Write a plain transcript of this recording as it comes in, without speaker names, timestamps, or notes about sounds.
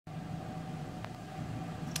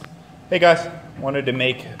Hey guys, wanted to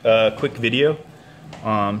make a quick video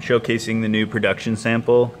showcasing the new production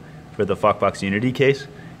sample for the FOCBOX Unity case.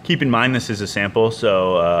 Keep in mind this is a sample,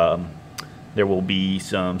 so there will be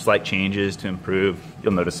some slight changes to improve.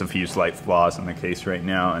 You'll notice a few slight flaws in the case right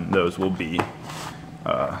now, and those will be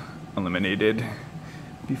eliminated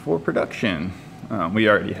before production. We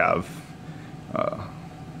already have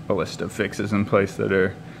a list of fixes in place that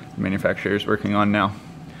the manufacturer is working on now.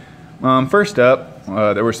 First up,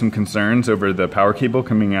 there were some concerns over the power cable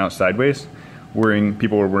coming out sideways.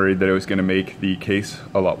 People were worried that it was going to make the case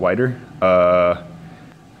a lot wider.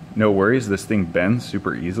 No worries, this thing bends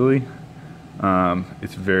super easily.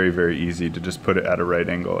 It's very, very easy to just put it at a right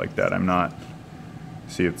angle like that.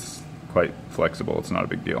 See, it's quite flexible, it's not a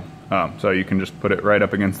big deal. So you can just put it right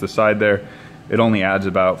up against the side there. It only adds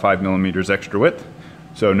about 5 millimeters extra width,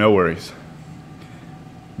 so no worries.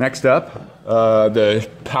 Next up, the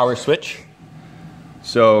power switch.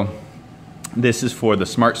 So this is for the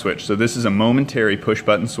smart switch. So this is a momentary push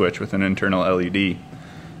button switch with an internal LED.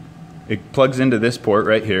 It plugs into this port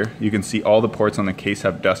right here. You can see all the ports on the case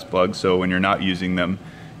have dust plugs, so when you're not using them,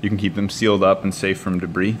 you can keep them sealed up and safe from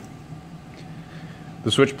debris.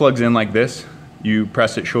 The switch plugs in like this. You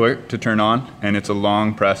press it short to turn on, and it's a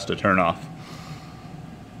long press to turn off.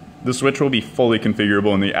 The switch will be fully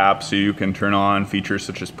configurable in the app, so you can turn on features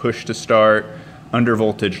such as push to start, under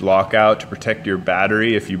voltage lockout to protect your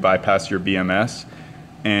battery if you bypass your BMS,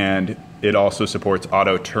 and it also supports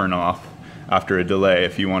auto turn off after a delay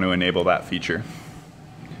if you want to enable that feature.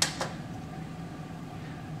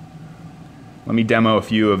 Let me demo a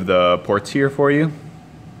few of the ports here for you.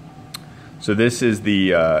 So this is the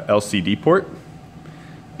LCD port,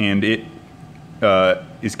 and it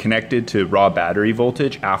is connected to raw battery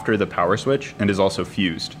voltage after the power switch and is also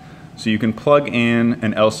fused. So you can plug in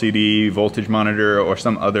an LCD voltage monitor or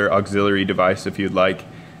some other auxiliary device if you'd like,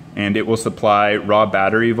 and it will supply raw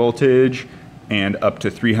battery voltage and up to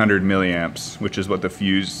 300 milliamps, which is what the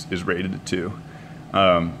fuse is rated to.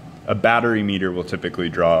 A battery meter will typically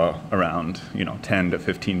draw around 10 to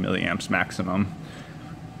 15 milliamps maximum.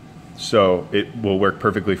 So it will work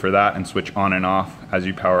perfectly for that and switch on and off as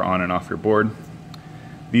you power on and off your board.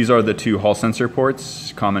 These are the two Hall sensor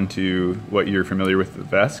ports, common to what you're familiar with the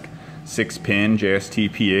VESC, 6-pin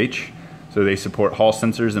JST-PH. So they support Hall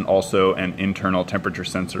sensors and also an internal temperature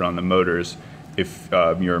sensor on the motors if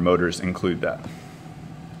your motors include that.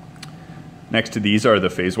 Next to these are the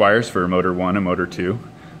phase wires for motor 1 and motor 2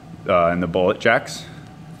 and the bullet jacks.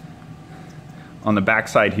 On the back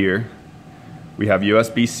side here, we have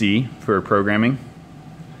USB-C for programming.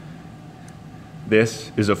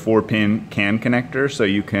 This is a 4-pin CAN connector, so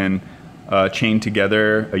you can chain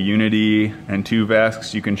together a Unity and two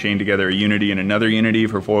VESCs. You can chain together a Unity and another Unity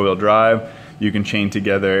for 4-wheel drive. You can chain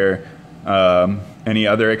together any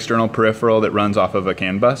other external peripheral that runs off of a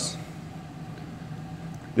CAN bus.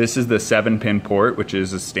 This is the 7-pin port, which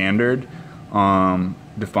is a standard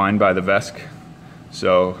defined by the VESC.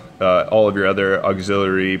 So all of your other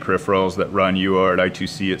auxiliary peripherals that run UART,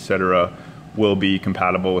 I2C, etc. will be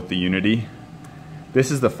compatible with the Unity. This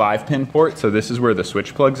is the 5-pin port, so this is where the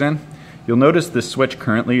switch plugs in. You'll notice this switch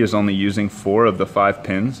currently is only using 4 of the 5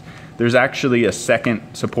 pins. There's actually a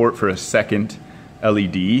second support for a second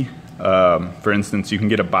LED. For instance, you can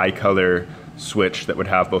get a bicolor switch that would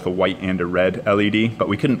have both a white and a red LED, but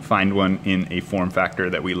we couldn't find one in a form factor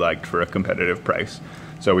that we liked for a competitive price.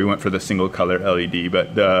 So we went for the single color LED,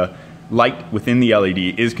 but the light within the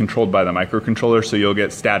LED is controlled by the microcontroller, so you'll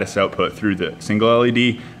get status output through the single LED,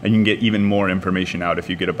 and you can get even more information out if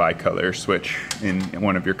you get a bicolor switch in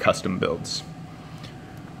one of your custom builds.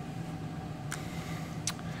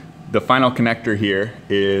 The final connector here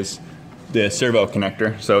is the servo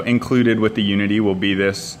connector. So included with the Unity will be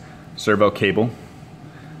this servo cable.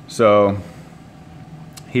 So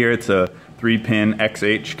here it's a 3-pin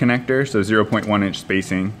XH connector, so 0.1 inch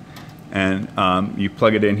spacing, and you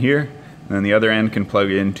plug it in here. And then the other end can plug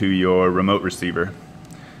into your remote receiver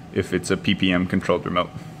if it's a PPM controlled remote.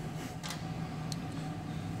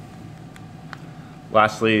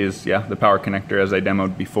 Lastly is the power connector as I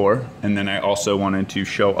demoed before, and then I also wanted to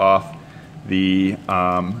show off the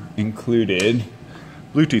included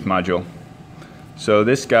Bluetooth module. So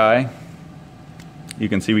this guy, you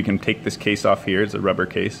can see we can take this case off here. It's a rubber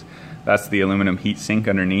case. That's the aluminum heat sink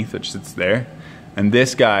underneath, which sits there. And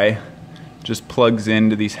this guy just plugs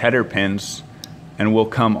into these header pins and will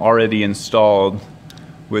come already installed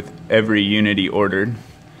with every Unity ordered.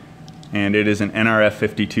 And it is an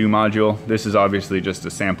NRF52 module. This is obviously just a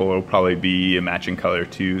sample. It'll probably be a matching color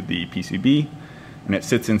to the PCB. And it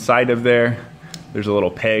sits inside of there. There's a little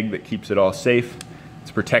peg that keeps it all safe.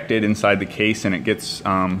 It's protected inside the case, and it gets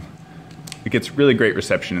it gets really great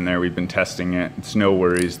reception in there. We've been testing it. It's no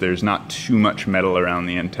worries. There's not too much metal around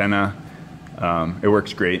the antenna. It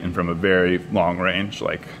works great and from a very long range,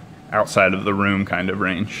 like outside of the room kind of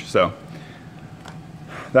range. So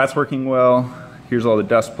that's working well. Here's all the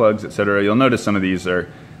dust plugs, etc. You'll notice some of these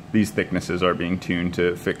thicknesses are being tuned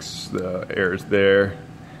to fix the errors there.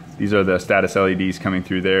 These are the status LEDs coming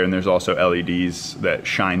through there, and there's also LEDs that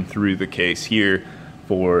shine through the case here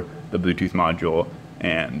for the Bluetooth module,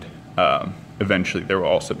 and eventually there will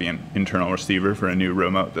also be an internal receiver for a new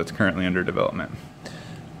remote that's currently under development.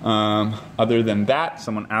 Other than that,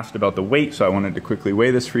 someone asked about the weight, so I wanted to quickly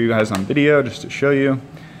weigh this for you guys on video just to show you.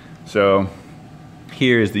 So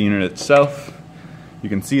here is the unit itself. You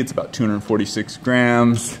can see it's about 246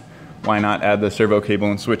 grams. Why not add the servo cable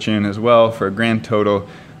and switch in as well for a grand total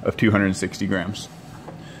of 260 grams.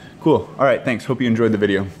 Cool. All right, thanks. Hope you enjoyed the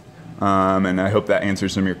video. And I hope that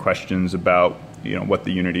answers some of your questions about what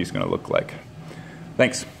the Unity is going to look like.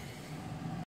 Thanks.